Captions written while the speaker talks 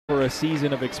for a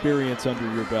season of experience under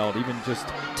your belt, even just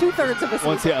 2/3 of a season.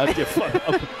 once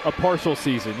a partial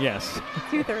season, yes.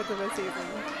 2/3 of a season.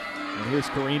 And here's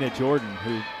Carina Jordan,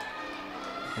 who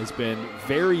has been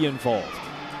very involved.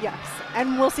 Yes,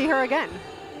 and we'll see her again.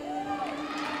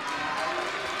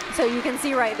 So you can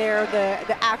see right there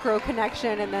the acro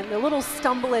connection and then the little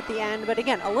stumble at the end. But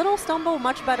again, a little stumble,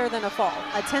 much better than a fall.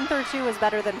 A 10.32 is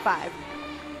better than 5.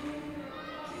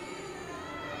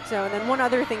 So, and then one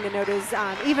other thing to note is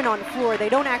even on floor, they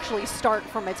don't actually start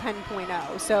from a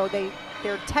 10.0. So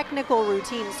their technical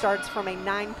routine starts from a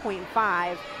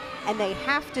 9.5, and they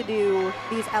have to do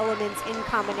these elements in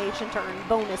combination to earn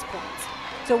bonus points.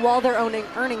 So while they're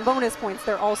earning bonus points,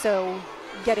 they're also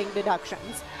getting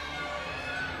deductions.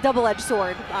 Double-edged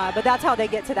sword, but that's how they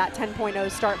get to that 10.0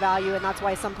 start value, and that's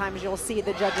why sometimes you'll see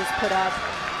the judges put up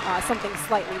something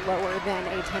slightly lower than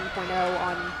a 10.0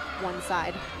 on one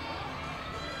side.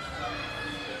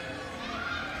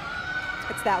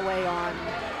 It's that way on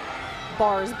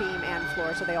bars, beam, and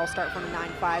floor, so they all start from a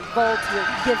 9.5. Vault, you're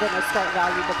given a start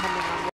value depending on